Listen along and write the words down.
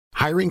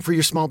Hiring for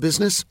your small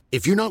business?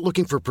 If you're not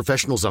looking for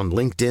professionals on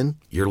LinkedIn,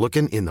 you're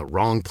looking in the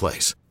wrong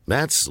place.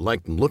 That's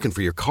like looking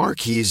for your car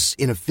keys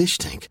in a fish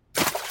tank.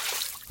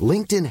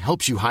 LinkedIn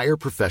helps you hire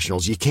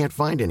professionals you can't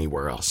find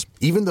anywhere else,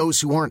 even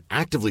those who aren't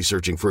actively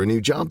searching for a new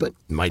job but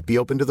might be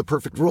open to the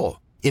perfect role.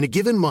 In a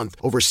given month,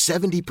 over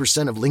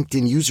 70% of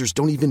LinkedIn users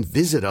don't even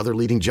visit other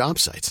leading job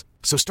sites.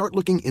 So start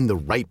looking in the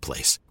right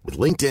place. With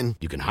LinkedIn,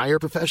 you can hire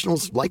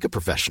professionals like a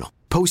professional.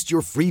 Post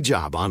your free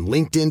job on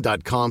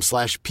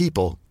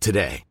linkedin.com/people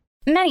today.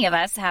 Many of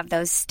us have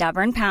those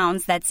stubborn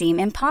pounds that seem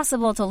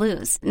impossible to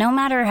lose, no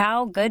matter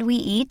how good we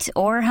eat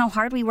or how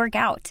hard we work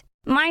out.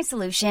 My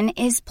solution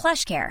is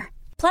PlushCare.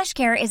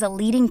 PlushCare is a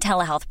leading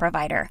telehealth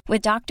provider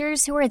with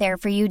doctors who are there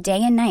for you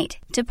day and night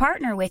to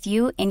partner with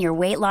you in your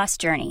weight loss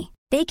journey.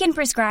 They can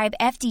prescribe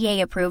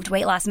FDA-approved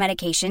weight loss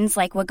medications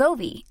like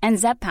Wegovy and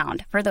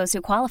Zepbound for those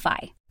who qualify.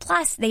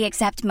 Plus, they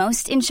accept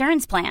most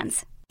insurance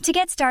plans. To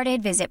get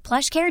started, visit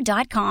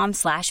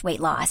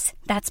plushcare.com/weightloss.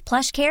 That's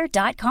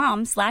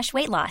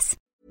plushcare.com/weightloss.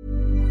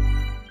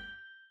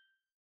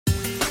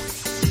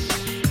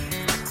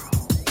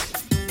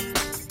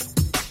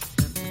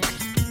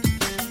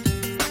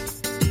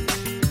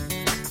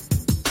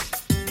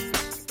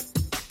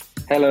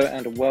 Hello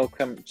and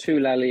welcome to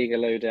La Liga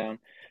Lowdown.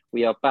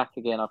 We are back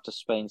again after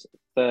Spain's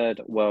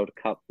third World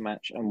Cup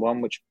match, and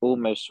one which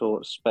almost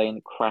saw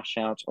Spain crash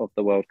out of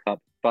the World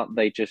Cup, but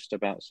they just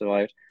about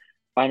survived.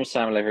 I'm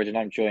Sam Leveridge and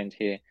I'm joined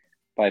here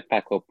by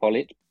Paco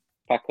Polit.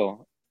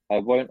 Paco, I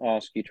won't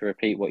ask you to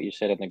repeat what you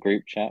said in the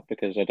group chat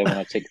because I don't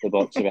want to tick the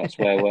box about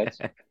swear words.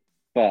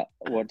 But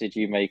what did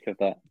you make of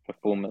that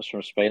performance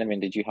from Spain? I mean,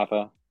 did you have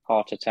a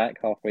heart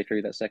attack halfway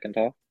through that second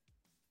half?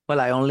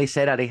 Well, I only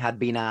said that it had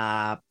been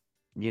it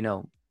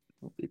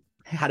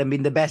hadn't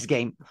been the best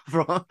game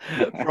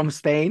from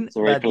Spain. It's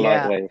a very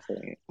polite way of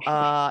saying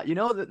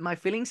it. My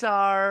feelings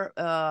are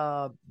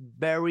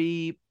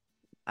very,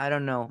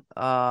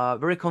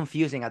 very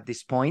confusing at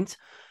this point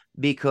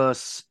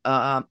because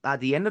at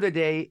the end of the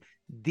day,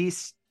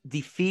 this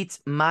defeat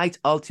might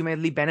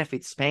ultimately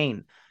benefit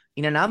Spain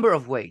in a number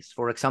of ways.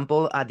 For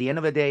example, at the end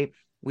of the day,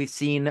 we've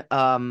seen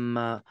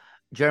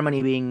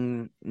Germany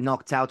being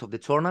knocked out of the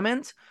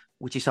tournament,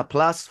 which is a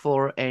plus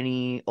for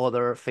any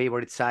other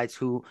favorite sides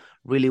who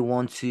really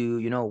want to,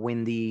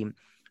 win the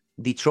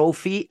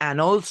trophy. And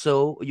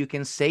also, you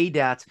can say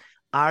that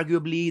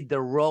arguably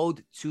the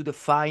road to the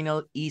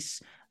final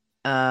is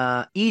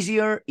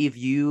easier if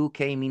you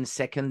came in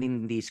second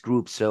in this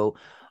group. So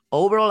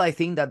overall, I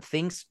think that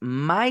things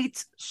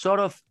might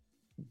sort of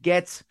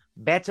get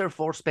better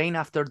for Spain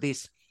after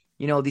this,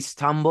 this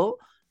tumble.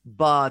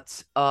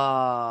 But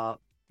the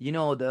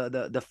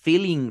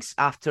feelings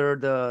after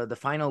the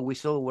final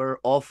whistle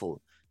were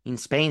awful in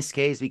Spain's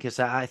case, because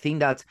I think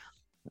that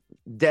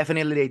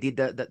definitely they did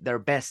their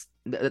best,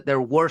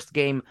 their worst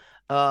game,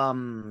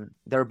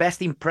 their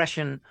best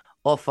impression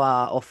of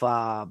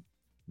a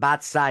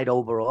bad side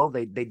overall.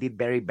 They did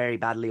very, very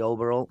badly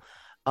overall.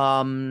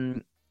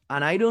 And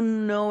I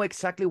don't know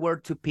exactly where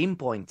to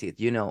pinpoint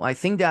it. I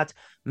think that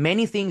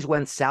many things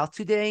went south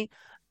today,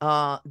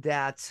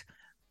 that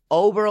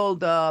overall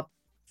the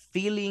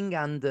feeling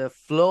and the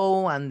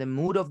flow and the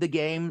mood of the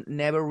game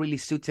never really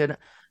suited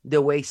the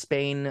way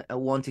Spain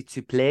wanted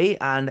to play.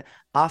 And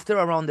after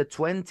around the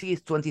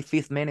 20th,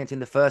 25th minute in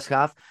the first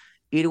half,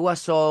 it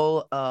was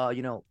all,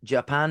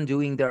 Japan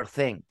doing their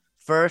thing.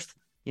 First,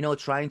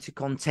 trying to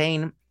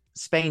contain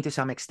Spain to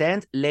some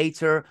extent,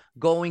 later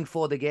going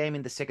for the game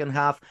in the second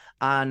half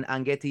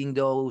and getting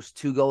those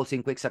 2 goals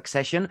in quick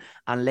succession,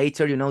 and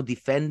later,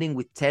 defending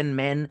with 10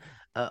 men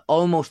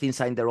almost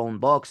inside their own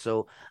box.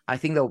 So I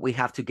think that we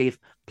have to give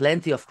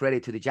plenty of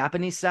credit to the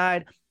Japanese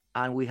side,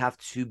 and we have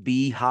to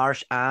be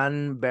harsh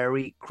and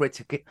very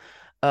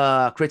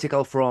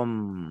critical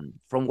from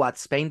what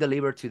Spain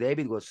delivered today,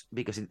 because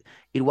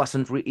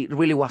it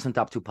really wasn't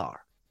up to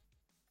par.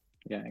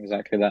 Yeah,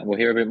 exactly that. We'll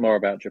hear a bit more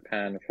about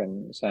Japan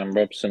from Sam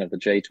Robson of the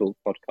J Talk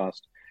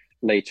podcast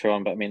later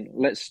on. But I mean,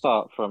 let's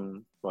start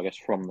from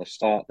the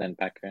start then,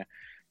 Paco.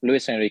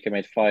 Luis Enrique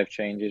made 5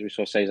 changes. We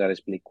saw Cesar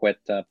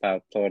Azpilicueta, Pau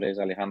Torres,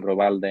 Alejandro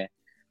Balde,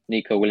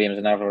 Nico Williams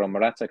and Alvaro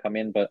Morata come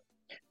in. But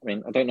I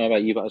mean, I don't know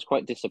about you, but I was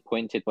quite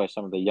disappointed by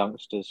some of the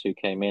youngsters who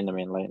came in. I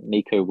mean, like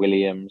Nico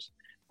Williams,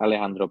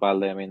 Alejandro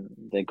Balde, I mean,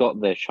 they got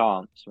their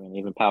chance. I mean,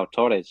 even Pau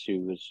Torres, who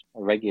was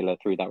a regular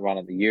through that run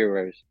at the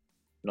Euros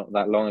not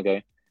that long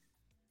ago.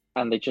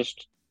 And they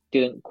just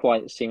didn't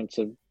quite seem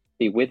to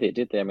be with it,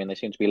 did they? I mean, they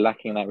seemed to be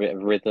lacking that bit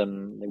of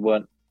rhythm. They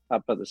weren't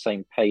up at the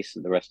same pace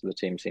that the rest of the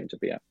team seemed to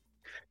be at.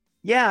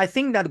 Yeah, I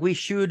think that we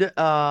should,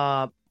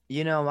 I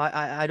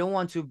don't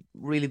want to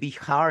really be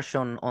harsh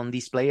on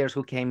these players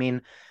who came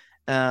in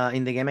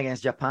the game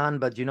against Japan,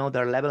 but,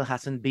 their level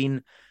hasn't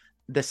been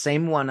the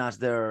same one as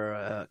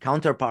their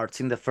counterparts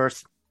in the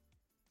first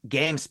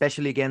game,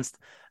 especially against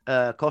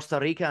Costa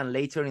Rica and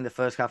later in the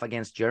first half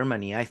against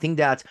Germany. I think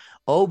that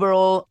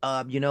overall,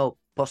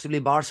 possibly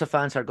Barca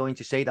fans are going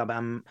to say that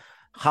I'm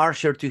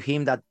harsher to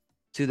him than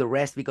to the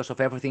rest because of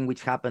everything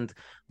which happened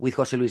with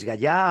José Luis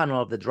Gallá and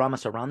all of the drama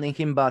surrounding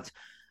him. But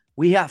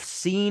we have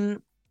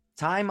seen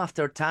time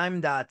after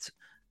time that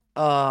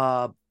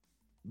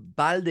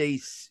Balde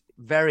is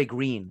very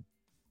green.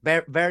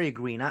 Very, very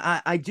green.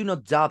 I do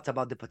not doubt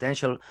about the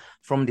potential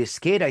from this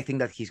kid. I think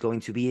that he's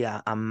going to be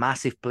a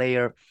massive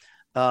player,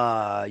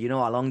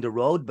 along the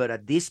road. But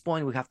at this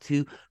point, we have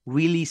to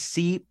really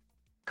see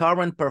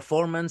current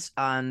performance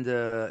and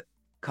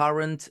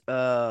current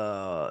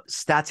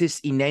status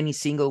in any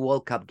single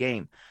World Cup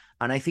game.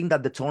 And I think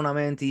that the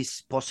tournament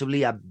is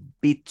possibly a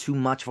bit too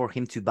much for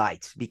him to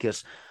bite,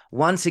 because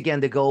once again,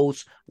 the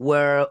goals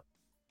were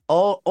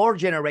or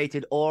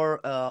generated or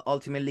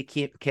ultimately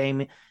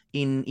came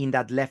in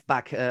that left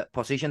back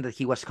position that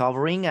he was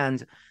covering,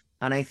 and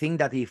I think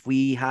that if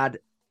we had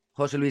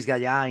Jose Luis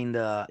Gallá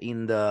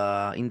in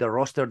the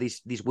roster,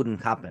 this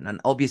wouldn't happen.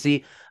 And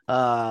obviously,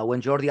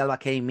 when Jordi Alba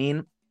came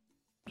in,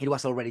 it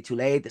was already too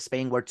late.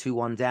 Spain were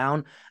 2-1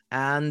 down,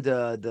 and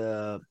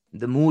the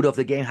mood of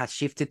the game has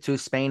shifted to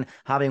Spain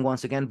having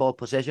once again ball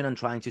possession and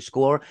trying to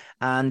score,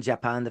 and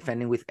Japan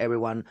defending with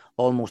everyone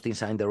almost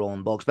inside their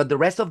own box. But the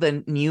rest of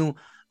the new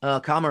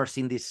comers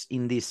in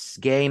this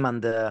game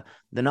and the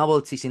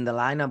novelties in the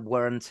lineup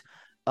weren't,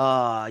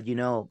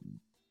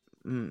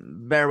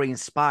 very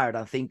inspired.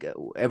 I think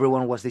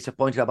everyone was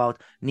disappointed about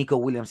Nico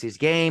Williams'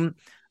 game.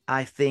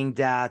 I think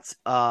that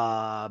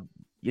Pau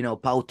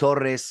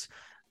Torres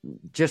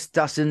just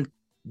doesn't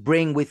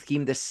bring with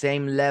him the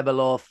same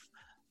level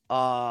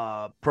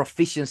of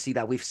proficiency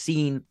that we've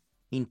seen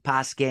in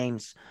past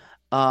games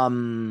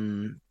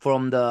from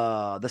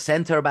the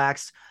center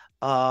backs.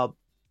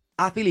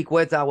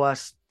 Azpilicueta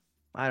was,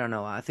 I don't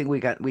know, I think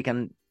we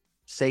can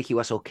say he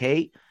was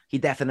okay. He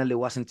definitely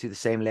wasn't to the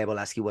same level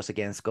as he was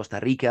against Costa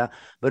Rica,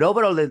 but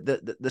overall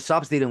the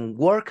subs didn't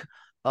work,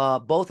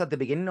 both at the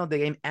beginning of the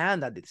game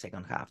and at the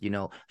second half.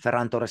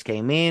 Ferran Torres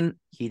came in,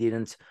 he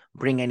didn't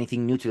bring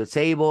anything new to the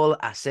table.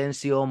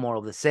 Asensio, more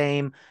of the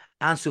same.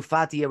 Ansu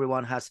Fati,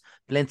 everyone has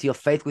plenty of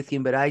faith with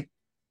him, but I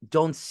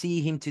don't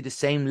see him to the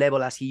same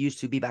level as he used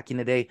to be back in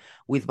the day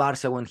with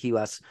Barca when he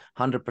was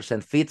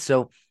 100% fit.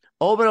 So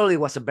overall, it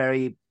was a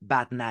very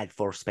bad night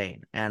for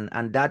Spain,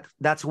 and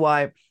that's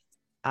why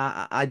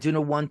I do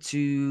not want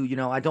to,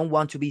 I don't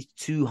want to be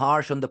too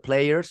harsh on the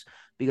players,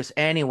 because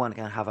anyone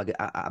can have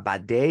a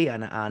bad day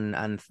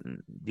and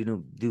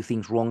do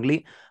things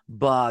wrongly.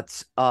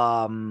 But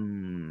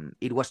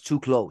it was too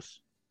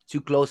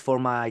close for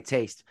my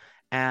taste,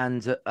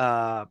 and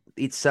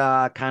it's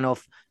a kind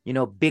of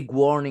big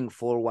warning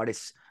for what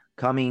is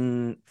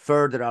coming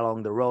further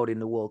along the road in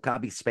the World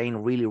Cup. If Spain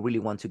really, really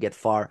want to get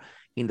far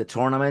in the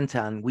tournament,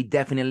 and we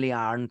definitely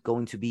aren't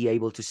going to be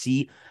able to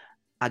see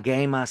a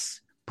game as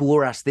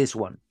poor as this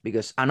one,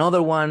 because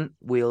another one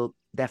will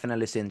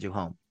definitely send you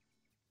home.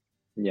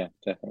 Yeah,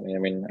 definitely. I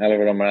mean,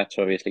 Alvaro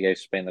Morata obviously gave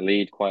Spain the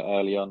lead quite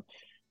early on.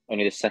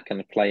 Only the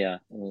second player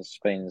in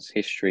Spain's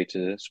history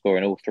to score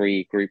in all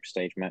three group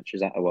stage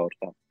matches at a World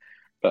Cup.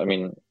 But I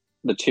mean,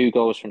 the two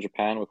goals from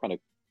Japan were kind of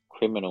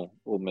criminal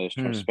almost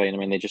from Spain. I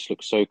mean, they just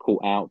look so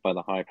caught out by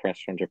the high press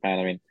from Japan.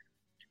 I mean,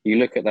 you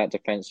look at that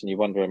defense and you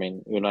wonder, I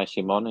mean, Unai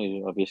Simon,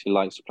 who obviously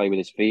likes to play with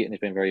his feet and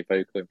he's been very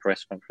vocal in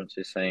press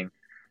conferences saying,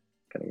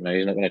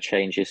 he's not going to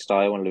change his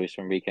style, and Luis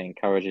Enrique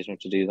encourages him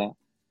to do that.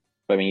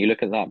 But I mean, you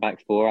look at that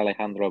back four,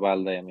 Alejandro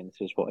Balde, I mean,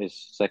 this is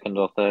his second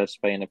or third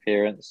Spain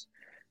appearance.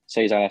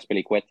 Cesar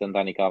Azpilicueta and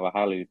Dani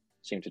Carvajal, who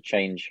seem to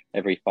change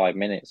every 5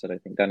 minutes. I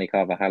don't think Dani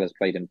Carvajal has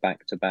played in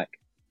back-to-back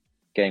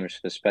games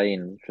for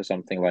Spain for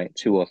something like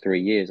 2 or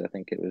 3 years. I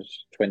think it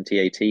was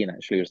 2018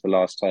 actually was the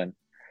last time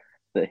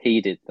that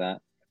he did that.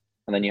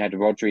 And then you had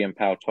Rodri and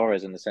Pau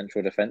Torres in the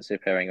central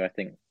defensive pairing, who I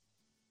think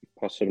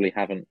possibly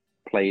haven't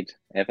played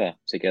ever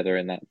together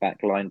in that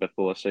back line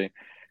before. So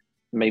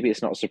maybe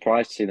it's not a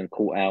surprise to see them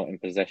caught out in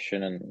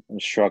possession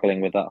and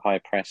struggling with that high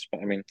press.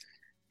 But I mean,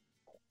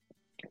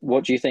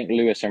 what do you think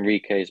Luis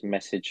Enrique's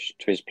message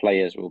to his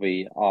players will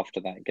be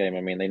after that game?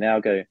 I mean, they now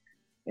go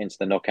into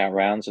the knockout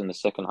rounds. In the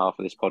second half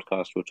of this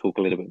podcast, we'll talk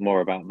a little bit more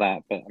about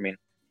that. But I mean,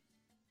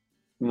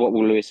 what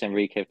will Luis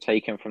Enrique have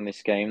taken from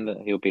this game that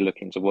he'll be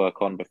looking to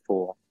work on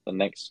before the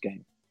next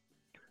game?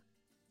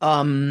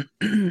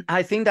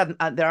 I think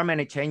that there are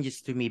many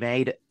changes to be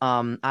made,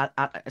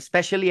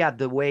 especially at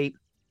the way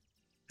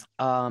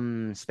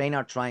Spain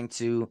are trying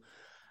to,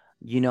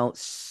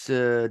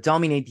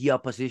 dominate the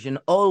opposition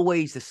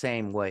always the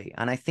same way.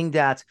 And I think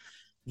that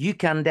you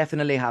can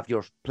definitely have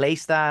your play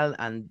style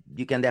and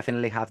you can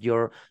definitely have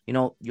your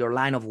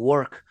line of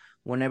work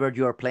whenever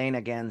you're playing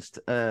against,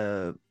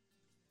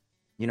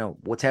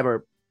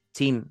 whatever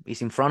team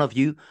is in front of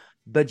you.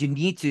 But you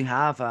need to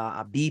have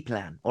a B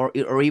plan or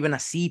even a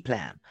C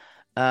plan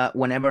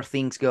whenever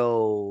things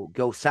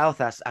go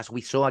south, as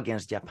we saw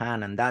against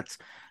Japan. And that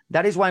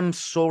is what I'm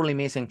sorely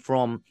missing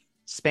from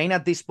Spain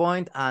at this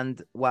point,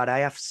 and what I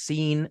have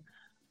seen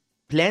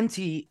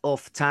plenty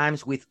of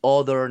times with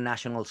other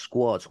national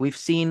squads. We've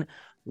seen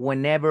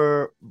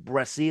whenever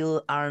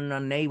Brazil are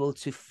unable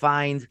to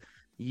find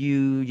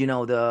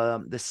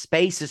the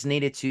spaces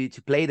needed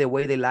to play the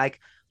way they like,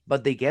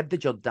 but they get the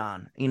job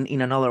done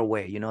in another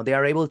way. They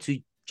are able to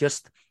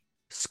just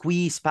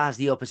squeeze past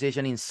the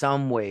opposition in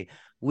some way.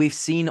 We've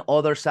seen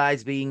other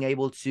sides being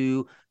able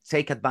to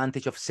take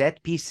advantage of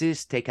set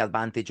pieces, take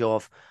advantage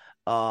of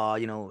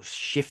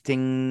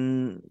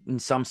shifting in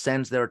some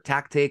sense their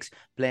tactics,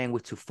 playing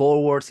with two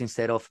forwards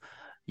instead of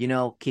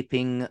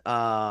keeping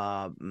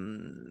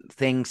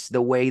things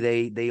the way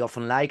they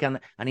often like. And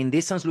in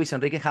this sense, Luis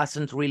Enrique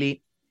hasn't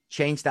really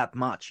changed that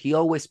much. He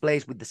always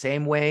plays with the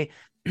same way.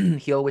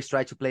 He always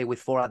tries to play with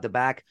four at the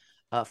back,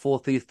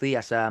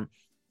 4-3-3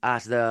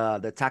 as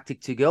the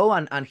tactic to go,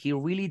 and he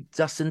really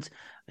doesn't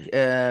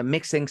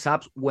mix things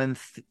up when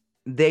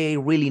they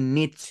really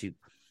need to.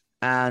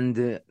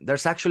 And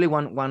there's actually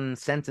one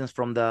sentence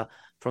from the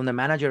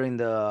manager in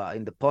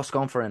the post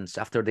conference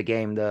after the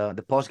game,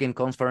 the post game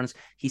conference.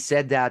 He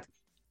said that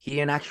he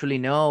didn't actually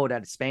know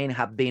that Spain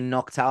had been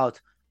knocked out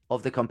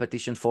of the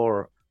competition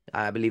for,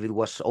 I believe it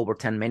was over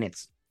 12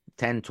 minutes,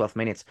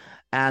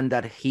 and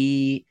that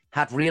he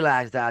had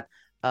realized that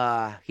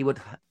he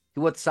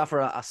would suffer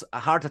a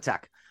heart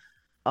attack.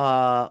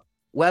 Well,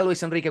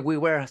 Luis Enrique, we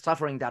were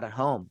suffering that at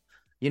home,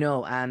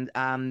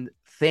 and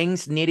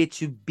things needed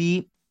to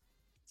be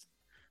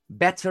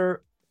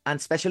better and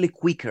especially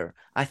quicker.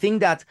 I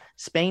think that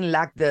Spain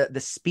lacked the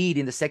speed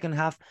in the second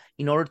half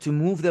in order to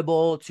move the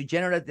ball, to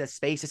generate the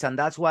spaces, and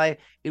that's why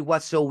it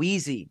was so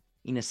easy,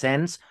 in a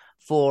sense,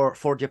 for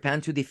Japan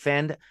to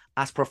defend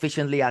as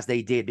proficiently as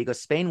they did,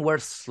 because Spain were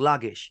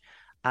sluggish,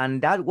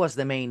 and that was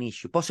the main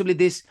issue. Possibly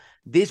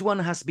this one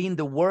has been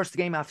the worst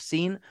game I've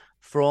seen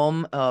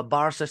from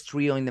Barca's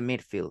trio in the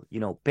midfield.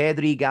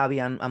 Pedri,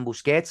 Gavi, and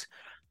Busquets.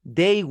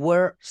 They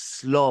were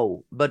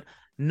slow, but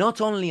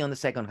not only on the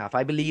second half.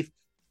 I believe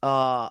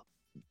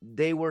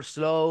they were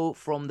slow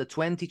from the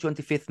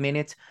 25th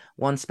minute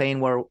when Spain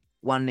were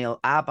 1-0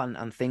 up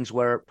and things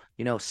were,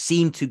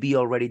 seemed to be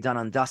already done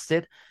and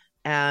dusted.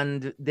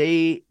 And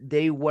they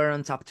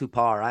weren't up to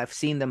par. I've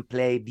seen them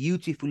play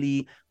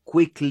beautifully,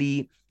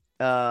 quickly,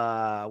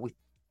 with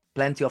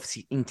plenty of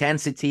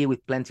intensity,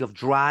 with plenty of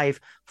drive,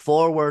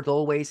 forward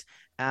always.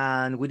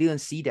 And we didn't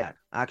see that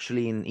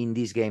actually in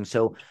this game.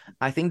 So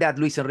I think that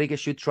Luis Enrique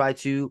should try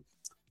to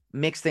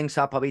mix things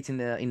up a bit in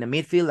the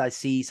midfield. I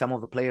see some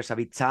of the players a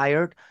bit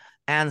tired,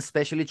 and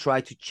especially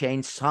try to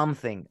change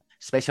something,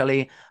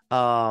 especially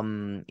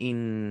in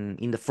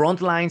the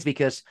front lines,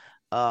 because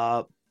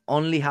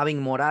only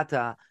having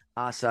Morata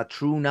as a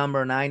true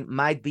number 9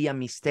 might be a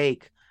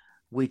mistake,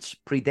 which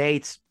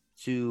predates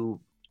to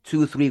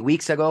 2-3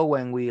 weeks ago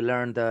when we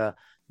learned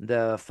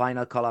the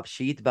final call-up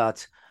sheet.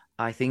 But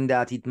I think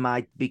that it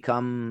might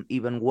become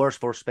even worse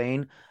for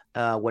Spain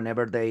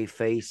whenever they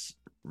face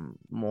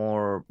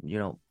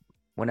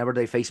whenever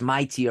they face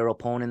mightier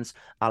opponents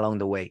along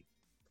the way.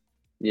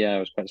 Yeah, I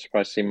was quite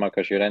surprised to see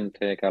Marcos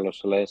Llorente, Carlos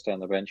Soler stay on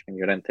the bench when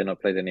Llorente not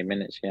played any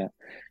minutes yet.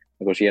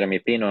 Of course, Jeremy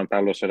Pino and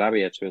Pablo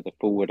Sarabia, two of the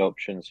forward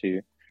options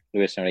who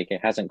Luis Enrique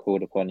hasn't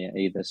called upon yet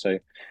either. So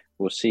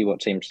we'll see what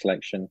team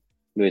selection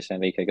Luis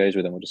Enrique goes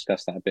with, and we'll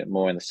discuss that a bit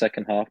more in the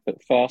second half.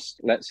 But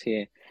first, let's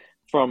hear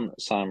from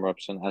Sam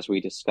Robson as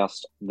we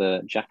discussed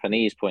the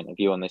Japanese point of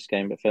view on this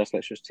game. But first,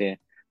 let's just hear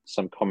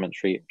some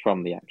commentary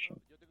from the action.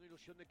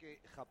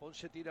 Japón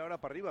se tira ahora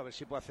para arriba, a ver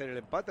si puede hacer el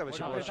empate, a ver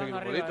si puede conseguir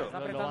un golito.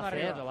 Lo va a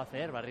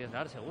hacer, va a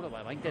arriesgar seguro,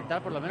 va a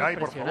intentar por lo menos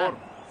presionar.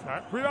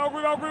 Cuidado,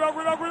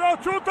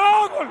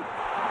 chuta, gol.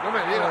 No me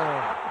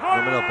digas.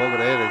 No me lo puedo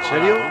creer, ¿en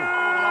serio?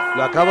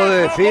 Lo acabo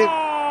de decir.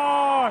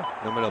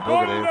 No me lo puedo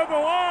creer.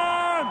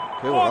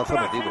 Qué golazo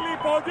metido.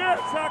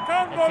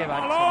 Sacando el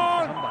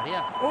balón.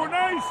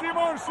 Unai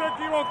Simón se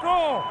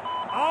equivocó.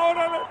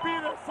 Ahora le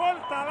pide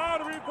falta al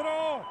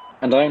árbitro.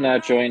 And I'm now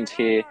joined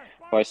here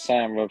by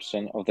Sam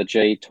Robson of the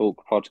J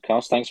Talk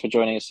podcast. Thanks for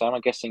joining us, Sam.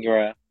 I'm guessing you're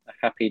a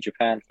happy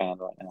Japan fan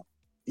right now.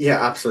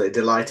 Yeah, absolutely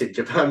delighted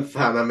Japan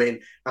fan. I mean,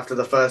 after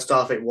the first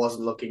half, it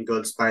wasn't looking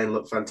good. Spain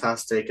looked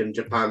fantastic and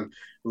Japan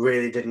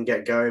really didn't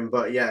get going.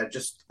 But yeah,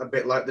 just a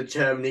bit like the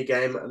Germany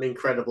game, an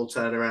incredible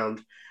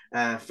turnaround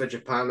for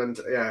Japan. And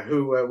yeah,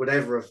 who would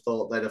ever have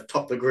thought they'd have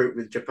topped the group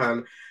with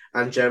Japan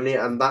and Germany?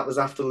 And that was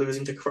after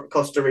losing to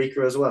Costa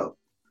Rica as well.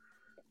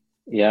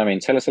 Yeah, I mean,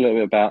 tell us a little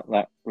bit about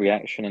that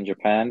reaction in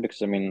Japan,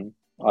 because I mean,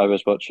 I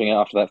was watching it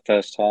after that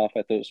first half.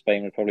 I thought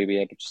Spain would probably be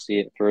able to see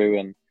it through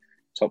and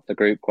top the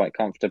group quite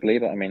comfortably.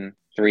 But I mean,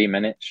 3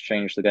 minutes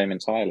changed the game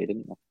entirely,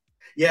 didn't they?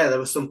 Yeah, there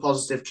were some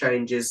positive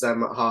changes at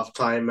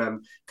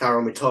half-time.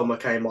 Karo Mitoma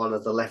came on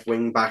as the left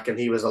wing back, and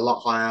he was a lot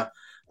higher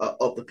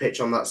up the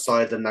pitch on that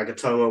side than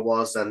Nagatomo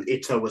was, and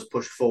Ito was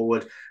pushed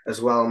forward as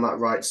well on that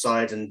right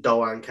side, and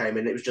Doan came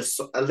in. It was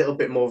just a little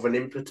bit more of an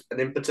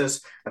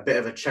impetus, a bit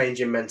of a change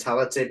in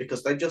mentality,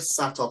 because they just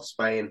sat off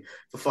Spain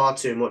for far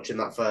too much in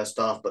that first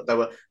half, but they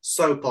were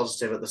so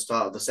positive at the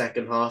start of the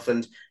second half,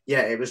 and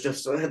yeah, it was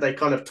just, they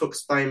kind of took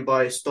Spain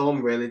by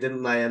storm, really,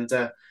 didn't they? And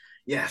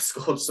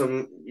scored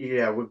some,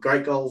 with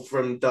great goal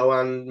from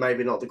Doan,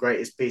 maybe not the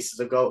greatest pieces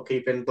of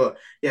goalkeeping, but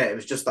yeah, it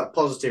was just that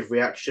positive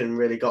reaction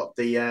really got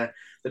the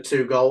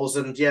 2 goals,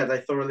 and yeah, they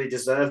thoroughly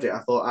deserved it. I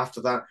thought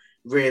after that,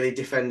 really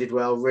defended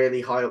well,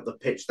 really high up the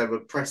pitch. They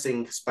were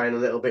pressing Spain a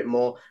little bit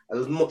more,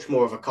 much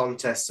more of a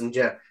contest, and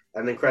yeah,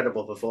 an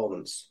incredible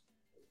performance.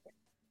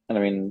 And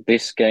I mean,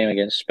 this game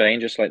against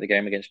Spain, just like the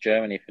game against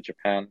Germany for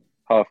Japan,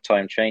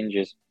 half-time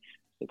changes,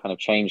 it kind of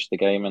changed the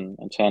game and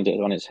turned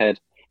it on its head.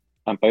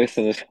 And both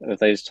of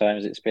those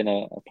times, it's been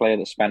a player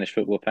that Spanish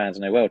football fans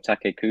know well,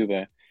 Take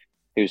Kubo,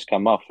 who's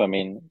come off. I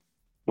mean,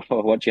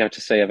 what do you have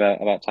to say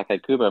about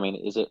Take Kubo? I mean,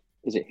 is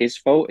it his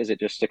fault? Is it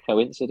just a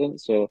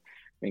coincidence? Or,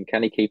 I mean,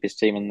 can he keep his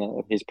team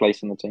in his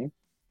place in the team?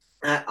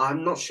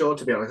 I'm not sure,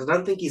 to be honest. I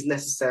don't think he's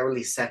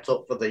necessarily set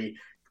up for the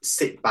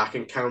sit back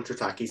and counter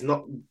attack. He's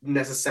not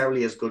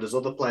necessarily as good as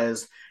other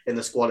players in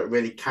the squad at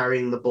really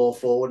carrying the ball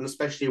forward, and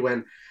especially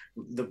when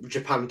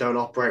Japan don't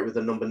operate with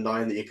a number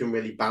 9 that you can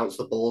really bounce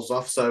the balls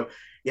off. So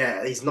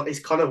yeah, he's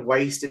kind of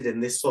wasted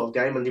in this sort of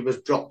game, and he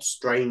was dropped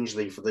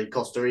strangely for the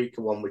Costa Rica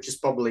one, which is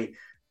probably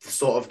the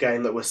sort of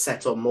game that was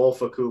set up more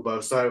for Kubo.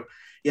 So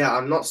yeah,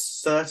 I'm not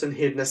certain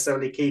he'd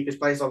necessarily keep his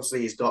place.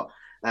 Obviously, he's got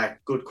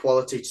good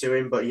quality to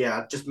him, but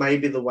yeah, just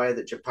maybe the way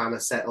that Japan are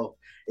set up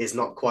is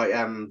not quite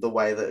the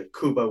way that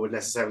Kubo would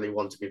necessarily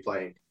want to be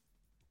playing.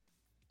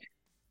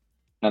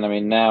 And I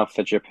mean, now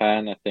for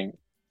Japan, I think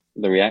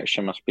the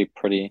reaction must be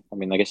pretty. I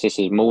mean, I guess this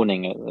is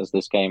morning as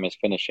this game is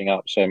finishing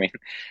up. So I mean,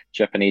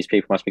 Japanese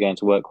people must be going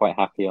to work quite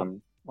happy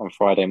on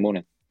Friday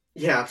morning.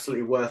 Yeah,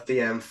 absolutely worth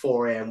the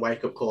 4 a.m.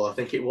 wake up call. I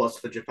think it was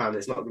for Japan.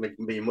 It's not going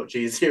to be much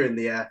easier in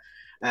the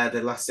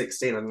last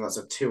 16. I think that's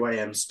a 2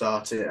 a.m.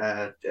 start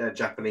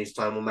Japanese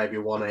time, or maybe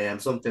 1 a.m.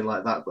 something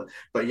like that.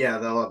 But yeah,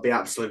 they'll be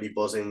absolutely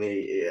buzzing.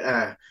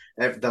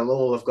 They'll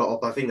all have got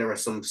up. I think there are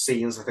some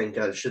scenes. I think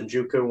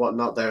Shinjuku and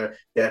whatnot. There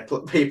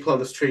are people on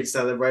the street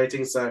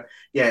celebrating. So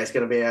yeah, it's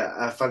going to be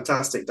a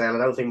fantastic day. And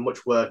I don't think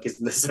much work is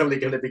necessarily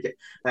going to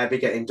be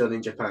getting done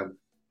in Japan.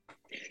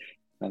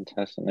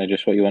 Fantastic. No,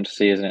 just what you want to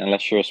see, isn't it?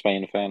 Unless you're a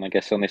Spain fan, I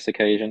guess, on this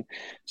occasion.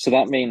 So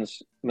that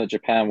means that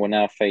Japan will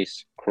now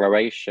face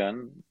Croatia.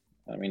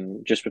 I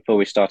mean, just before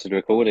we started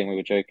recording, we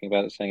were joking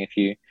about it, saying if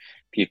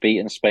you've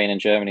beaten Spain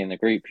and Germany in the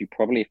group, you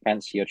probably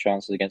fancy your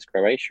chances against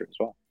Croatia as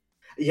well.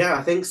 Yeah,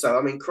 I think so.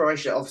 I mean,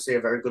 Croatia, obviously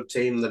a very good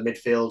team. The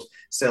midfield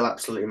still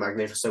absolutely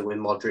magnificent with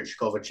Modric,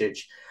 Kovacic,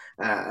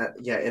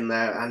 in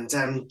there.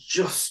 And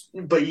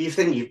but you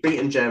think you've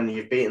beaten Germany,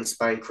 you've beaten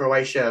Spain.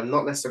 Croatia have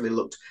not necessarily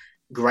looked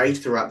great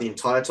throughout the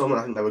entire tournament.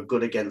 I think they were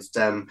good against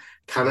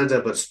Canada,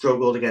 but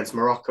struggled against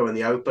Morocco in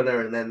the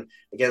opener, and then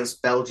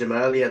against Belgium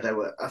earlier.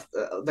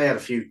 They had a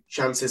few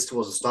chances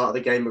towards the start of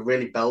the game, but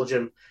really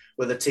Belgium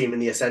were the team in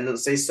the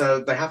ascendancy. So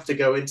they have to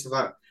go into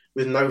that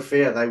with no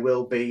fear. They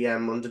will be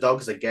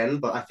underdogs again,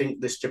 but I think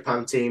this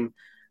Japan team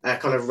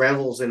kind of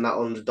revels in that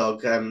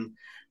underdog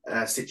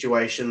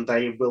situation.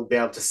 They will be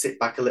able to sit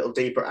back a little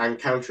deeper and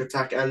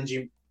counter-attack, and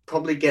you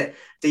probably get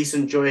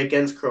decent joy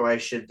against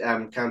Croatia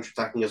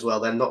counter-attacking as well.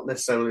 They're not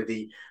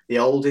necessarily the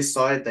oldest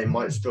side. They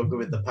might struggle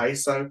with the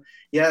pace. So,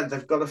 yeah,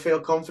 they've got to feel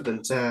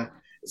confident.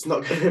 It's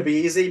not going to be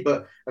easy,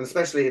 and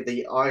especially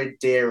the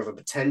idea of a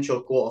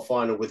potential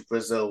quarterfinal with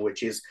Brazil,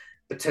 which is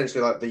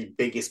potentially like the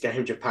biggest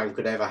game Japan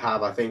could ever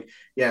have. I think,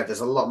 yeah,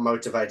 there's a lot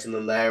motivating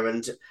them there.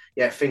 And,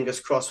 yeah, fingers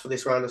crossed for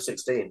this round of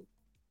 16.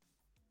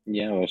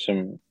 Yeah, well,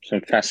 some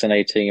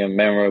fascinating and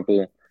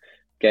memorable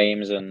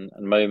games and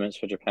moments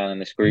for Japan in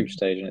this group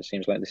stage, and it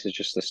seems like this is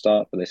just the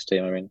start for this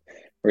team. I mean,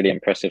 really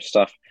impressive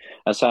stuff.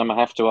 And Sam, I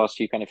have to ask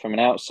you, kind of from an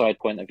outside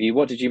point of view,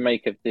 what did you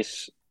make of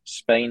this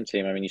Spain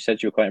team? I mean, you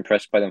said you were quite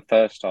impressed by them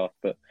first half,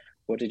 but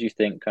what did you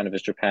think, kind of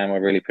as Japan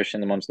were really pushing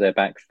them onto their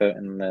back foot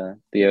in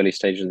the early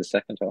stages of the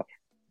second half?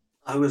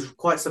 I was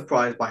quite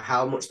surprised by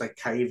how much they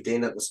caved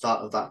in at the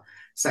start of that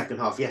second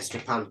half. Yes,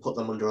 Japan put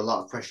them under a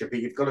lot of pressure, but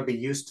you've got to be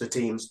used to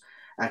teams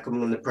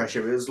coming under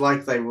pressure. It was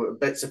like they were a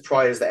bit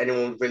surprised that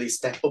anyone would really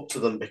step up to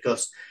them,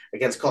 because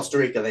against Costa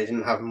Rica, they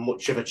didn't have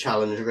much of a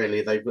challenge,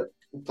 really. They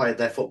played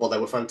their football. They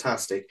were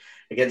fantastic.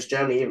 Against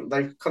Germany,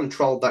 they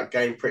controlled that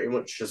game pretty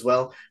much as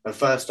well. And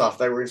first half,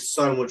 they were in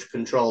so much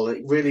control.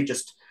 It really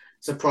just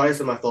surprised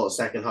them, I thought,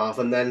 second half.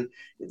 And then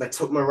they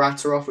took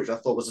Morata off, which I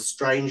thought was a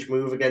strange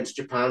move against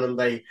Japan. And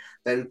they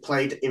then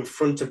played in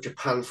front of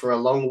Japan for a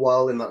long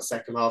while in that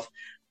second half,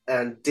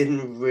 and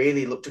didn't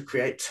really look to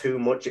create too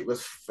much. It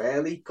was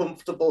fairly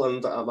comfortable,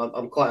 and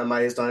I'm quite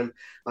amazed I'm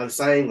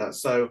saying that.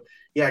 So,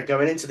 yeah,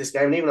 going into this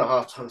game, and even at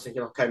halftime, I was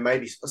thinking, okay,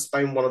 maybe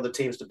Spain, one of the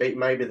teams to beat.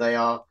 Maybe they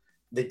are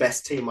the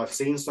best team I've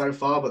seen so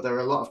far, but there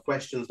are a lot of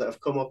questions that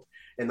have come up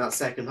in that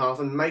second half,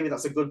 and maybe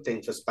that's a good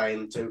thing for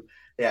Spain to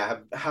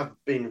have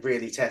been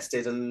really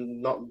tested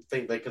and not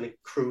think they can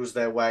cruise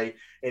their way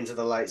into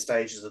the late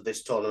stages of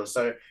this tournament.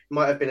 So it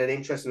might have been an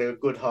interesting and a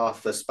good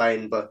half for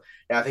Spain, but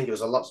yeah, I think it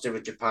was a lot to do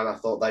with Japan. I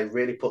thought they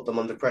really put them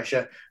under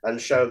pressure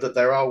and showed that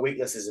there are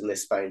weaknesses in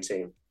this Spain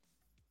team.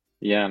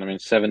 Yeah, and I mean,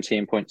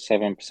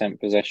 17.7%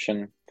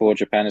 possession for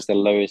Japan is the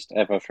lowest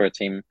ever for a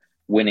team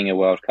winning a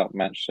World Cup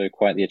match, so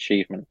quite the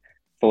achievement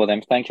for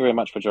them. Thank you very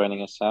much for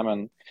joining us, Sam.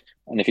 And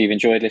if you've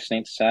enjoyed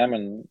listening to Sam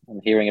and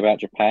hearing about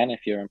Japan,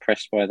 if you're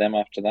impressed by them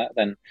after that,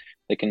 then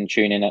they can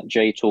tune in at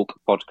J Talk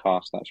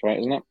Podcast. That's right,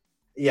 isn't it?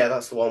 Yeah,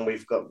 that's the one.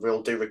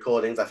 We'll do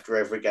recordings after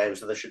every game,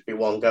 so there should be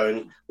one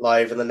going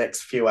live in the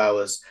next few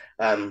hours.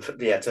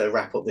 To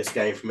wrap up this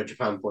game from a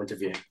Japan point of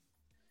view.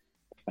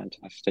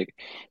 Fantastic.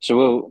 So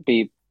we'll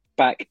be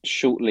back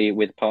shortly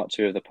with part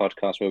 2 of the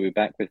podcast. We'll be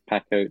back with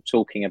Paco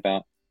talking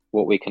about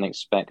what we can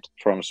expect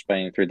from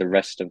Spain through the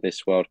rest of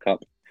this World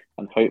Cup,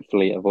 and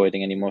hopefully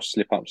avoiding any more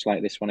slip-ups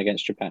like this one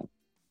against Japan.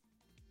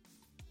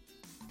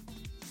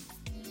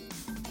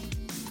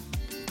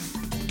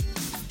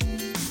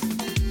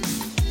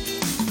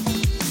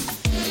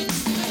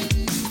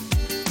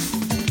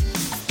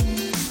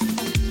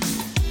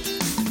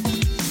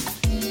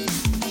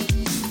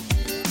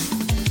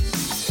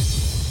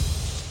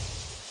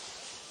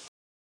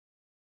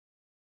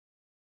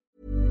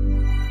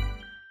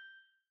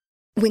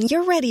 When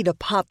you're ready to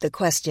pop the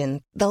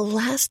question, the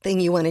last thing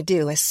you want to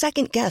do is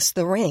second-guess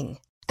the ring.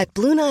 At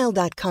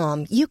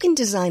BlueNile.com, you can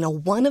design a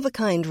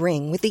one-of-a-kind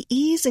ring with the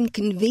ease and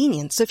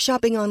convenience of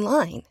shopping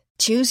online.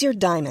 Choose your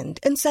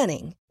diamond and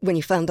setting. When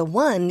you find the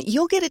one,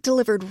 you'll get it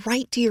delivered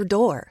right to your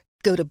door.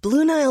 Go to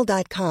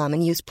BlueNile.com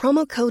and use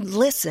promo code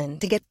LISTEN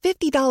to get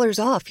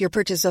 $50 off your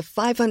purchase of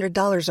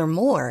 $500 or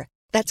more.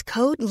 That's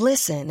code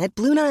LISTEN at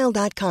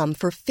BlueNile.com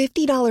for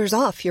 $50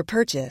 off your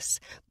purchase.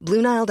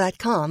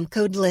 BlueNile.com,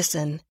 code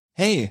LISTEN.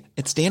 Hey,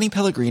 it's Danny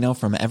Pellegrino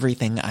from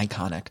Everything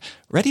Iconic.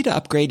 Ready to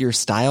upgrade your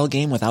style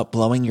game without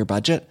blowing your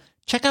budget?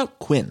 Check out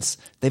Quince.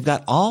 They've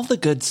got all the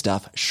good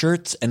stuff,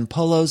 shirts and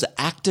polos,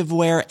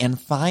 activewear, and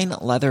fine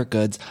leather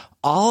goods,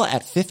 all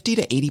at 50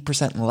 to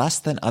 80% less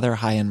than other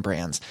high-end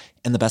brands.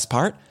 And the best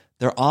part?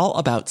 They're all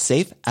about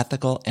safe,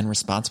 ethical, and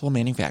responsible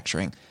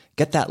manufacturing.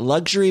 Get that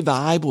luxury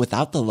vibe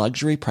without the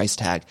luxury price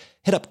tag.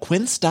 Hit up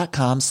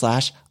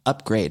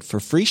quince.com/upgrade for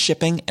free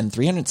shipping and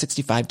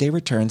 365-day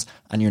returns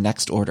on your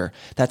next order.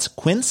 That's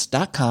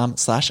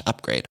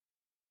quince.com/upgrade.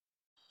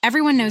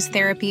 Everyone knows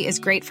therapy is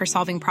great for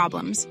solving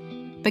problems,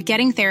 but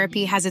getting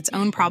therapy has its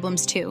own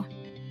problems too,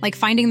 like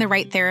finding the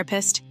right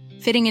therapist,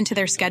 fitting into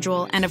their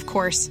schedule, and of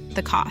course,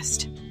 the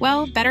cost.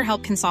 Well,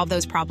 BetterHelp can solve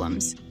those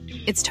problems.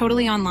 It's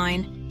totally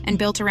online and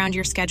built around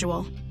your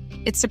schedule.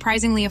 It's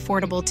surprisingly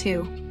affordable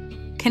too.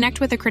 Connect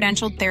with a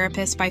credentialed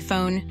therapist by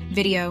phone,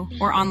 video,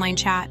 or online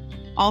chat,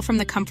 all from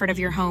the comfort of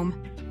your home.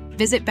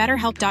 Visit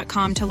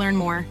BetterHelp.com to learn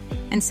more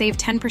and save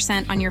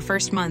 10% on your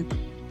first month.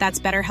 That's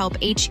BetterHelp,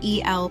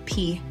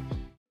 H-E-L-P.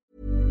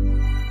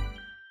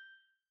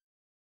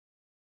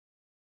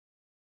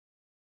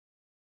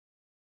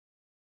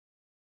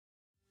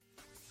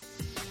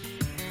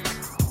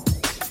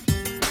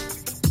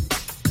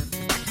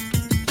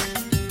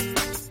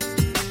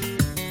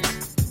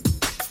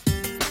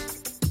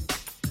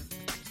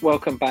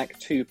 Welcome back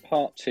to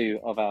part 2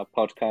 of our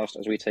podcast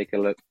as we take a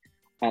look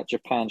at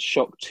Japan's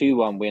shock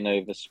 2-1 win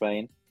over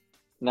Spain.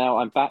 Now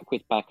I'm back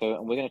with Paco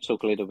and we're going to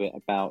talk a little bit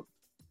about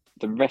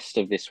the rest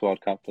of this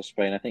World Cup for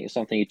Spain. I think it's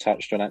something you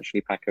touched on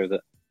actually, Paco,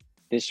 that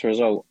this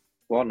result,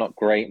 while not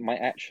great, might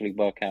actually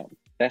work out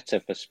better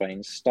for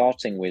Spain,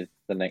 starting with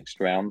the next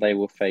round. They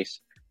will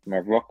face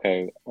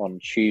Morocco on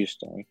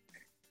Tuesday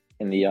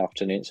in the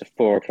afternoon. It's a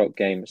 4 o'clock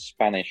game,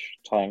 Spanish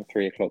time,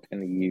 3 o'clock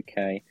in the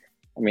UK.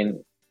 I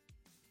mean,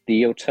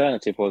 the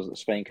alternative was that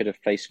Spain could have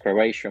faced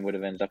Croatia and would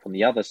have ended up on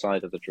the other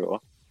side of the draw. I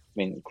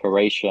mean,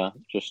 Croatia,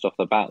 just off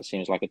the bat,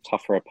 seems like a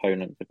tougher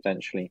opponent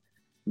potentially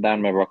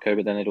than Morocco,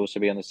 but then they'd also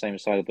be on the same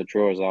side of the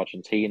draw as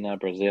Argentina,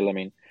 Brazil. I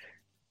mean,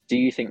 do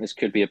you think this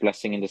could be a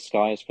blessing in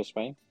disguise for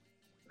Spain?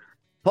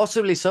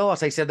 Possibly so.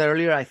 As I said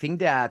earlier, I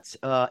think that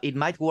it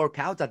might work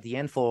out at the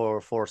end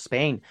for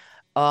Spain,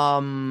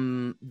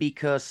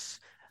 because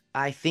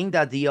I think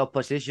that the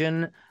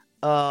opposition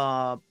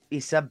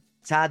is a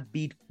tad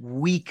bit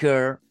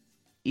weaker,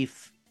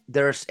 if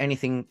there's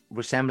anything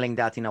resembling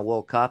that in a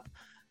World Cup,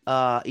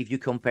 if you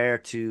compare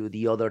to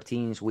the other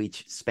teams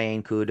which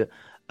Spain could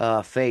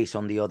face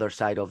on the other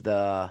side of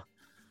the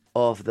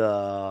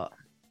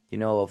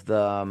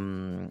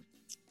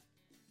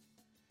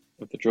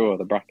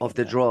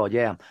draw,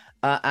 yeah.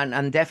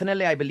 And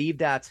definitely I believe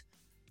that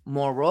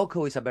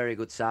Morocco is a very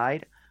good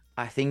side.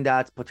 I think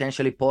that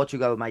potentially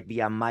Portugal might be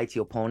a mighty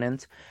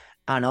opponent.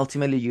 And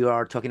ultimately, you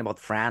are talking about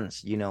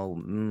France. You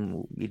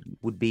know, it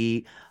would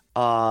be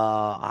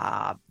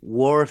a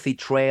worthy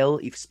trail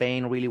if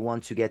Spain really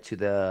wants to get to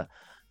the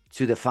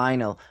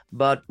final.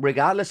 But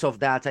regardless of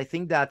that, I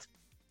think that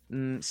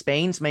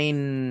Spain's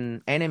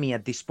main enemy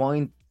at this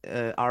point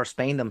are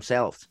Spain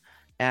themselves,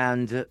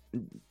 and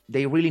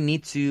they really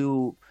need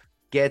to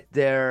get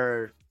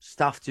their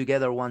stuff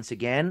together once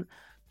again.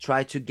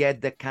 Try to get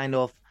the kind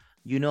of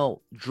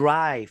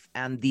drive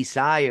and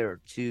desire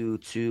to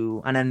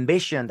an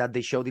ambition that they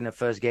showed in the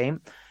first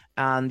game.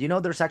 And,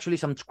 there's actually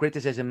some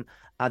criticism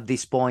at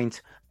this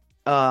point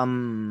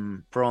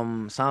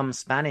from some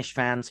Spanish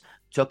fans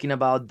talking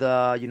about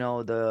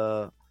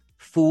the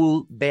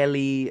full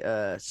belly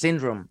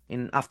syndrome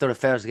after the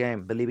first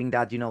game, believing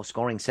that,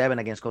 scoring 7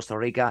 against Costa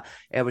Rica,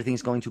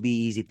 everything's going to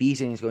be easy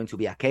peasy and it's going to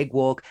be a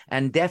cakewalk.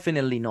 And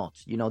definitely not.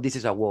 This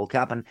is a World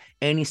Cup and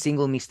any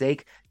single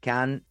mistake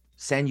can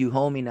send you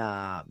home in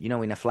a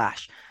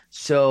flash.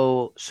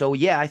 So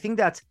yeah, I think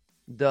that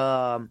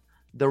the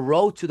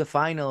road to the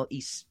final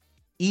is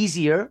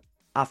easier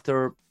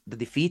after the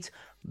defeat,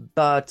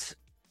 but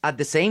at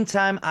the same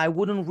time, I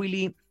wouldn't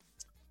really,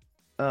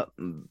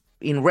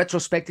 in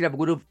retrospective,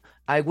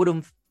 I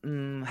wouldn't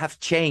have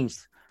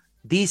changed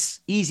this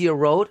easier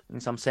road, in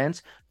some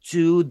sense,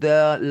 to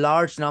the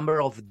large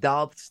number of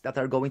doubts that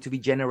are going to be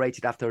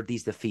generated after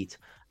this defeat.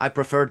 I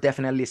prefer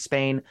definitely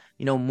Spain,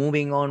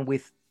 moving on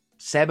with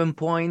 7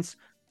 points,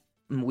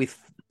 with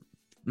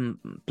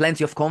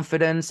plenty of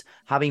confidence,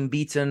 having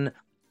beaten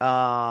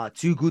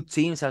two good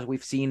teams, as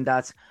we've seen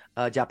that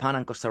Japan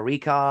and Costa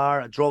Rica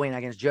are, drawing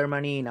against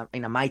Germany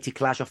in a mighty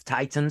clash of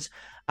titans.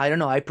 I don't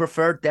know. I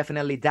prefer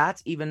definitely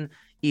that, even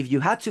if you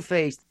had to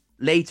face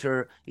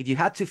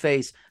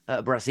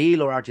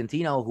Brazil or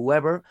Argentina or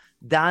whoever,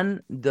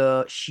 than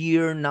the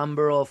sheer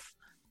number of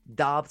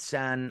doubts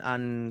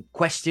and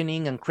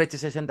questioning and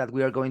criticism that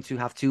we are going to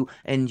have to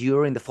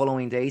endure in the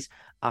following days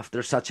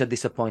after such a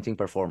disappointing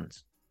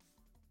performance.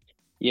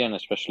 Yeah, and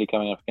especially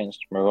coming up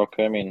against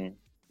Morocco. I mean,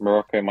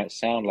 Morocco might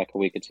sound like a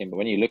weaker team, but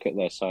when you look at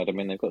their side, I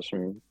mean, they've got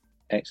some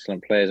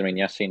excellent players. I mean,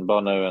 Yassine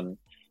Bono and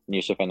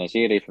Youssouf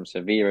En-Nesyri from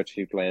Sevilla are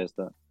two players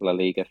that La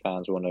Liga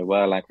fans will know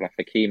well, like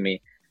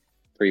Hakimi,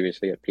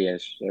 previously at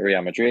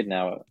Real Madrid,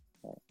 now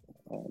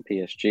at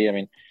PSG. I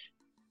mean,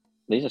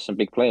 these are some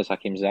big players.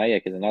 Hakim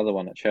Ziyech is another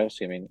one at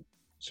Chelsea. I mean,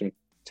 some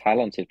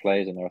talented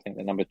players in there. I think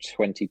they're number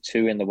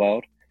 22 in the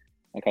world.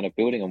 And kind of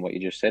building on what you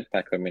just said,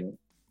 Paco, I mean,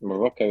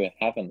 Morocco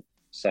haven't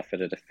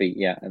suffered a defeat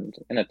yet, and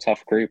in a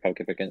tough group, I'll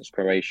give, against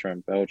Croatia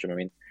and Belgium. I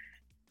mean,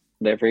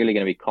 they're really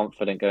going to be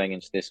confident going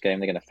into this game.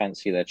 They're going to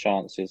fancy their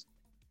chances.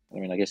 I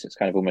mean, I guess it's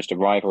kind of almost a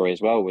rivalry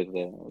as well with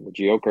the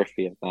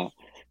geography of that.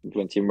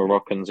 Plenty of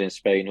Moroccans in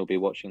Spain will be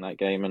watching that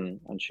game and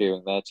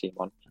cheering their team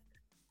on.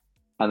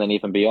 And then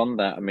even beyond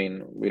that, I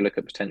mean, we look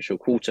at potential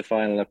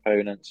quarterfinal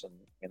opponents, and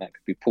that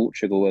could be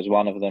Portugal as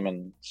one of them,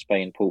 and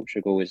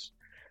Spain-Portugal is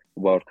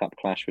a World Cup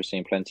clash we've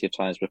seen plenty of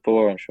times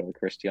before. I'm sure the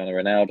Cristiano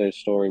Ronaldo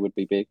story would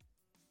be big.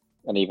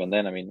 And even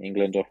then, I mean,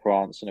 England or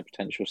France in a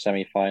potential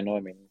semi-final.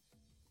 I mean,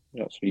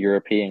 lots of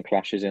European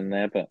clashes in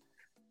there, but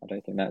I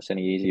don't think that's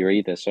any easier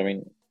either. So, I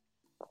mean,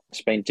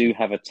 Spain do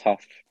have a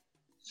tough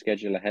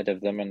schedule ahead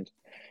of them, and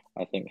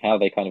I think how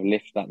they kind of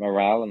lift that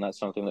morale, and that's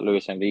something that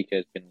Luis Enrique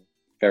has been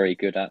very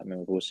good at. I mean,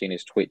 we've all seen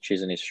his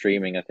Twitches and his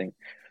streaming. I think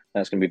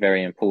that's going to be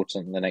very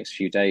important in the next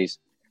few days,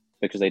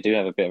 because they do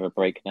have a bit of a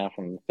break now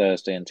from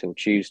Thursday until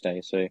Tuesday.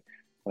 So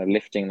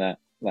lifting that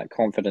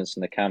confidence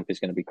in the camp is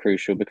going to be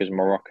crucial, because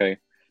Morocco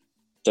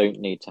don't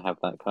need to have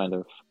that kind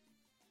of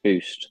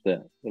boost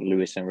that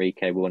Luis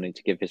Enrique will need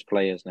to give his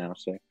players now.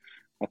 So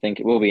I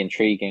think it will be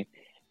intriguing.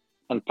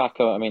 And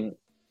Paco, I mean,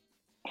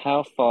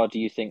 how far do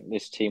you think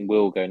this team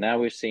will go? Now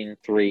we've seen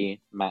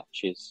 3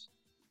 matches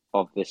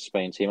of this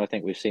Spain team. I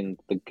think we've seen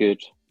the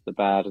good, the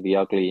bad, the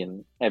ugly,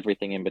 and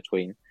everything in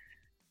between.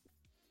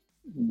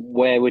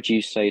 Where would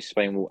you say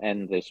Spain will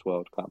end this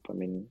World Cup? I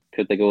mean,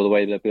 could they go all the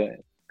way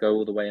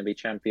and be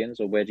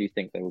champions, or where do you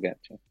think they will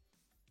get to?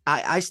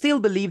 I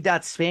still believe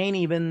that Spain,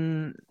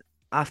 even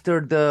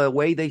after the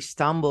way they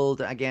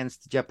stumbled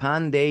against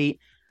Japan, they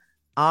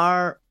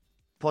are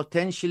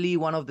potentially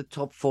one of the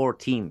top 4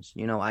 teams.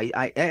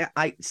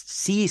 I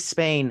see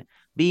Spain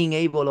being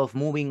able of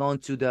moving on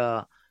to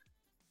the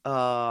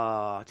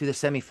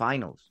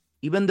semifinals.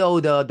 Even though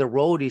the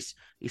road is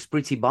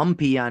pretty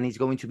bumpy and it's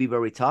going to be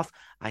very tough,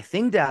 I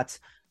think that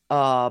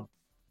that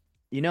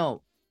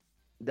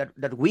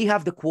we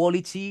have the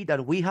quality,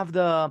 that we have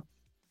the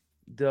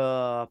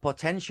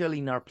potential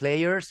in our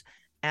players,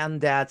 and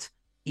that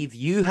if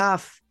you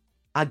have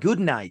a good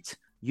night,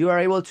 you are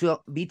able to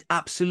beat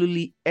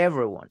absolutely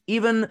everyone,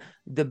 even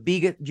the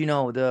big,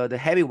 the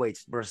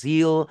heavyweights,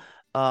 Brazil,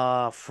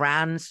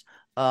 France,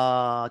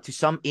 to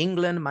some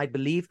England, might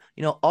believe,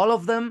 all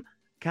of them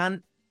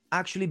can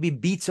actually be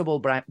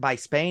beatable by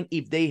Spain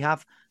if they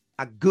have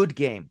a good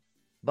game.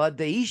 But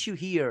the issue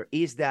here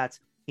is that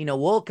in a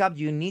World Cup,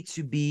 you need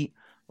to be,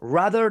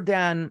 rather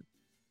than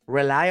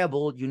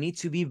reliable, you need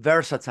to be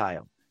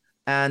versatile.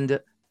 And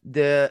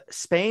the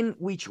Spain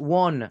which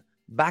won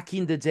back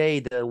in the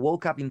day, the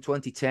World Cup in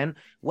 2010,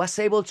 was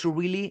able to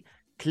really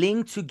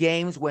cling to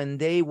games when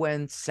they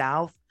went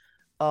south,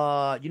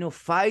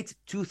 fight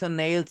tooth and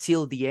nail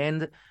till the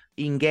end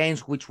in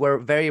games which were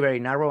very, very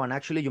narrow. And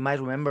actually, you might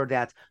remember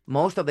that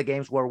most of the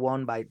games were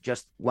won by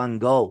just 1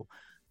 goal,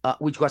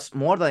 which was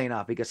more than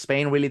enough, because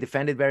Spain really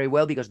defended very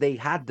well, because they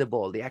had the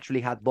ball. They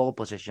actually had ball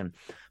possession.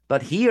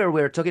 But here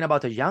we're talking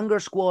about a younger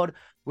squad.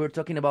 We're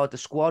talking about a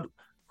squad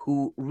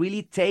who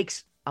really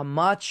takes a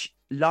much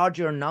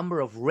larger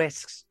number of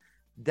risks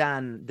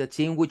than the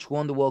team which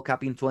won the World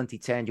Cup in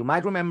 2010. You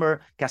might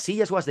remember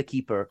Casillas was the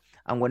keeper,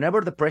 and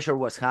whenever the pressure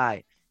was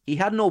high, he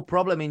had no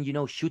problem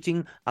in,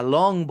 shooting a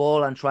long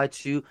ball and try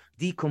to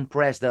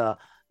decompress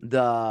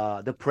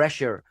the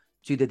pressure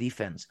to the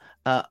defense.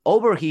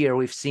 Over here,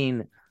 we've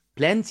seen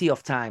plenty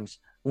of times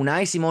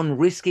Unai Simon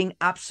risking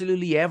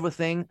absolutely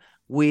everything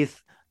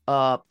with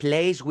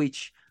plays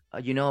which,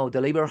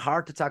 deliver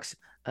heart attacks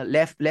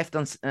left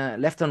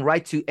and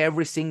right to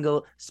every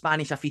single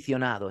Spanish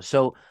aficionado.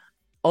 So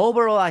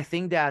overall, I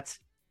think that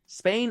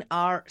Spain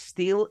are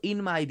still,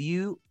 in my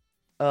view,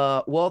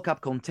 World Cup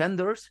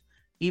contenders,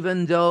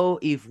 even though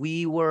if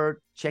we were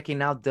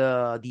checking out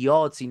the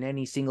odds in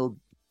any single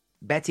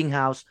betting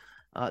house,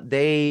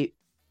 they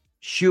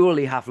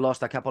surely have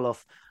lost a couple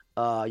of,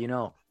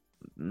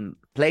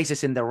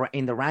 places in the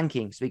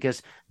rankings,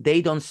 because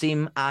they don't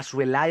seem as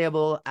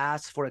reliable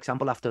as, for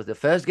example, after the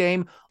first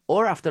game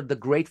or after the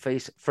great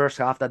first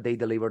half that they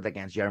delivered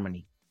against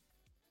Germany.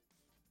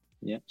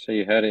 Yeah, so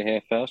you heard it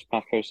here first.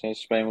 Paco says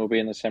Spain will be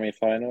in the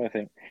semi-final. I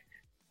think,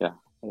 yeah,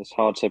 it's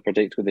hard to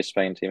predict with this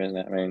Spain team, isn't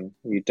it? I mean,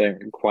 you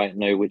don't quite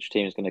know which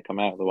team is going to come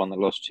out, the one that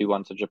lost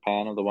 2-1 to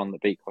Japan or the one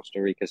that beat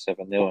Costa Rica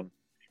 7-0. And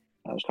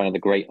that was kind of the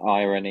great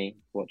irony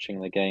watching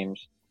the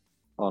games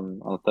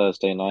on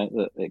Thursday night,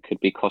 that it could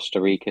be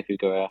Costa Rica who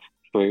go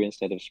through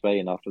instead of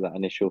Spain after that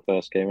initial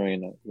first game. I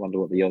mean, I wonder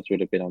what the odds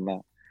would have been on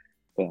that.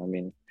 But I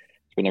mean,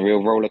 it's been a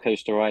real roller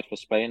coaster ride for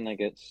Spain. I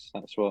guess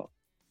that's what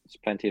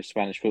plenty of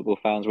Spanish football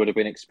fans would have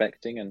been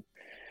expecting, and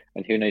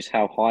who knows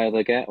how high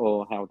they'll get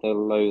or how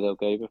low they'll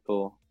go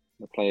before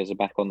the players are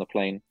back on the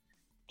plane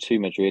to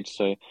Madrid.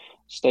 So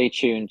stay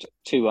tuned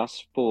to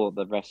us for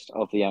the rest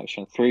of the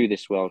action through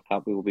this World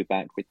Cup. We will be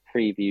back with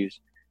previews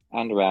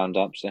and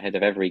roundups ahead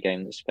of every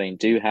game that Spain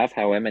do have,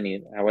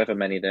 however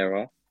many there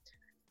are.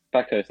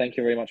 Paco, thank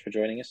you very much for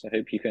joining us. I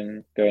hope you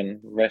can go and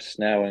rest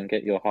now and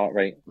get your heart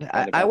rate.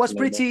 I was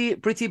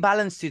pretty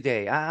balanced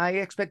today. I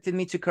expected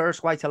me to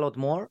curse quite a lot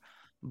more,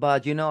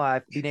 but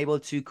I've been able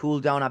to cool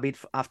down a bit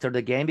after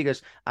the game,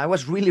 because I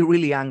was really,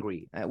 really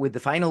angry with the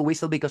final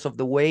whistle, because of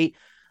the way,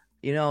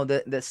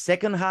 the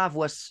second half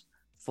was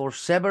for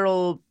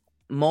several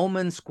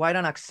moments quite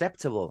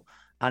unacceptable.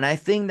 And I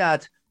think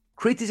that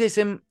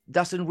criticism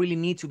doesn't really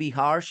need to be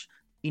harsh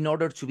in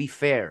order to be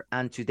fair.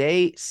 And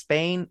today,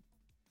 Spain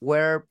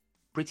were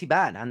pretty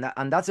bad.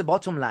 And that's the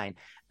bottom line.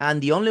 And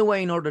the only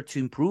way in order to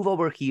improve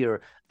over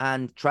here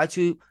and try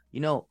to,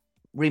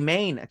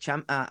 remain a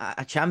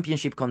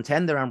championship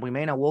contender and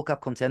remain a World Cup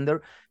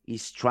contender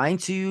is trying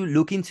to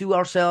look into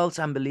ourselves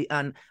and believe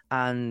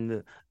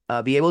and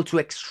be able to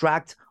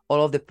extract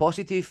all of the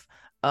positive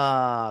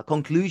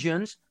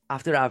conclusions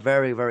after a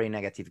very, very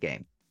negative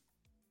game.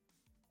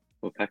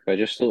 Well, Paco,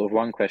 just sort of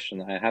one question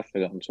that I have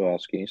forgotten to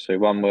ask you. So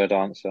one word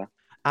answer.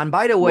 And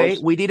by the way,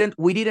 we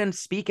didn't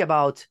speak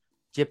about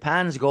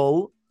Japan's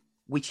goal,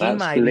 which in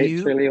my view...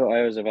 That's literally what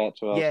I was about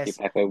to ask you,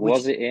 Paco.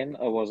 Was it in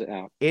or was it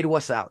out? It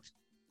was out.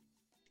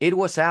 It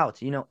was out.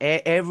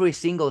 Every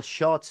single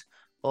shot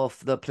of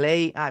the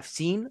play I've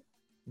seen,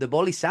 the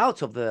ball is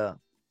out of the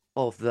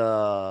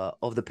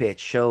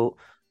pitch. So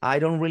I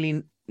don't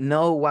really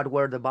know what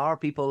were the VAR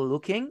people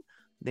looking.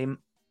 They,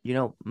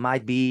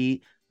 might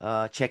be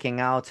checking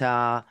out,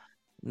 the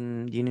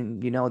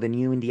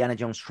new Indiana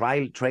Jones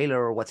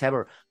trailer or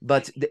whatever.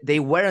 But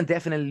they weren't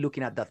definitely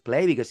looking at that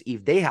play, because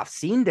if they have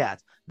seen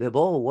that, the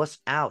ball was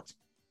out.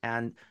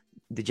 And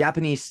the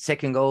Japanese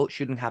second goal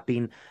shouldn't have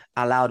been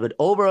allowed. But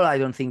overall, I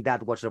don't think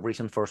that was the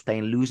reason for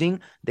Spain losing.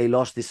 They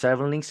lost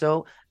deservedly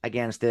so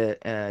against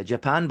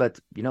Japan. But,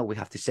 we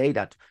have to say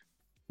that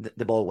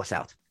the ball was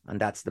out. And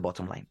that's the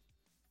bottom line.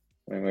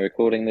 When we're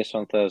recording this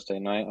on Thursday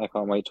night, I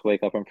can't wait to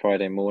wake up on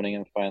Friday morning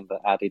and find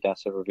that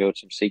Adidas have revealed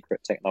some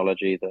secret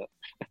technology that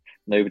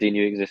nobody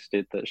knew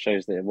existed that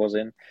shows that it was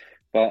in.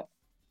 But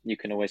you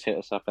can always hit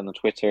us up on the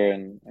Twitter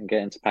and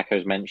get into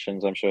Paco's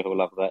mentions. I'm sure he'll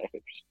love that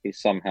if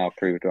he's somehow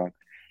proved wrong.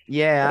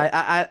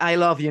 Yeah, I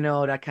love,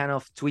 that kind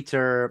of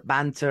Twitter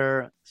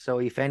banter. So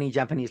if any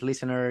Japanese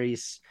listener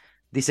is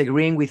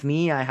disagreeing with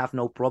me, I have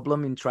no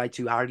problem in trying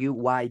to argue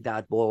why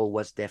that ball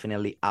was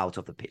definitely out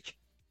of the pitch.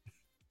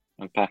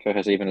 And Paco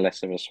has even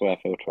less of a swear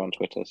filter on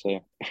Twitter,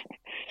 so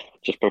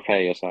just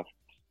prepare yourself.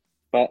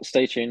 But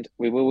stay tuned.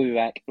 We will be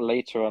back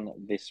later on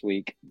this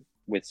week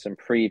with some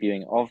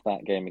previewing of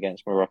that game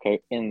against Morocco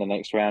in the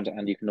next round.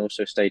 And you can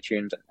also stay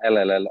tuned at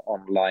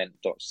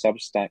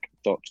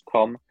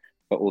llonline.substack.com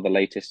for all the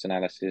latest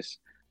analysis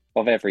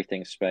of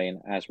everything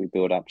Spain as we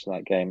build up to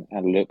that game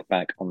and look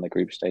back on the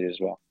group stage as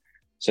well.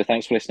 So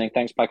thanks for listening.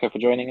 Thanks, Paco, for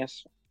joining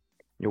us.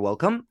 You're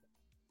welcome.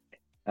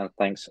 And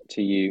thanks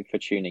to you for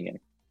tuning in.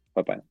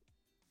 Bye-bye.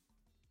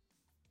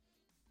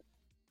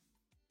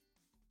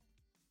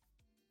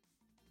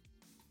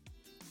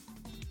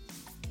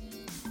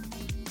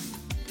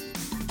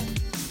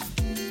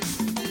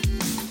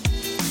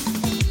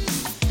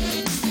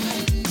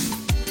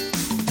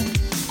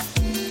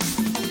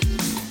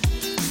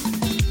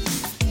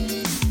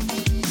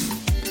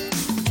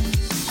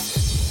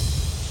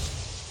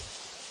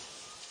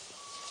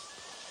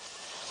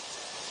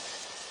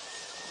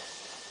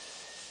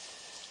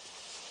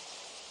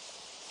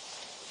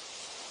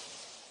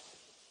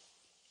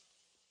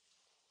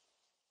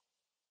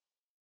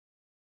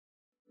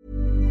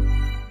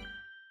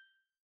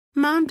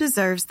 Mom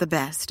deserves the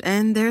best,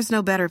 and there's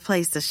no better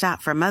place to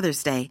shop for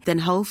Mother's Day than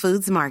Whole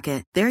Foods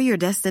Market. They're your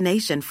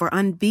destination for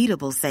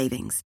unbeatable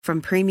savings,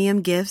 from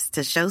premium gifts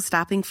to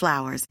show-stopping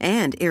flowers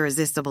and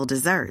irresistible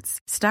desserts.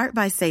 Start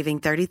by saving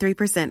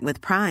 33%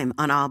 with Prime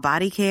on all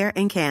body care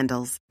and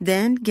candles.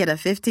 Then get a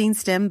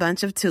 15-stem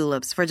bunch of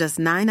tulips for just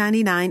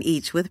 $9.99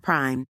 each with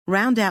Prime.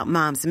 Round out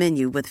Mom's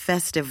menu with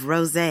festive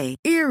rosé,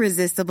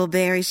 irresistible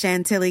berry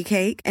chantilly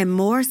cake, and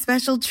more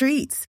special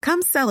treats.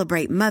 Come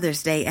celebrate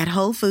Mother's Day at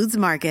Whole Foods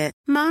Market.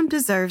 Market, Mom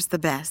deserves the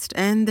best,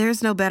 and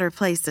there's no better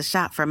place to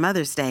shop for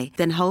Mother's Day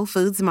than Whole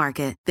Foods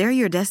Market. They're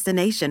your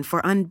destination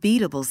for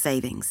unbeatable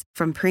savings,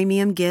 from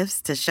premium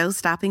gifts to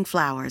show-stopping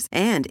flowers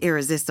and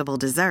irresistible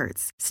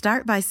desserts.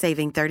 Start by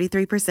saving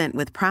 33%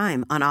 with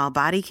Prime on all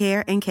body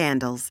care and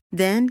candles.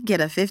 Then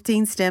get a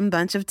 15-stem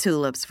bunch of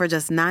tulips for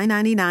just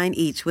 $9.99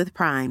 each with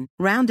Prime.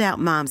 Round out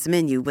Mom's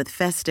menu with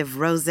festive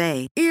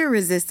rosé,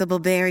 irresistible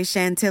berry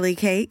chantilly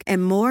cake,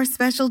 and more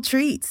special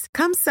treats.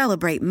 Come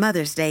celebrate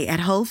Mother's Day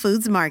at Whole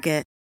Foods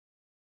Market.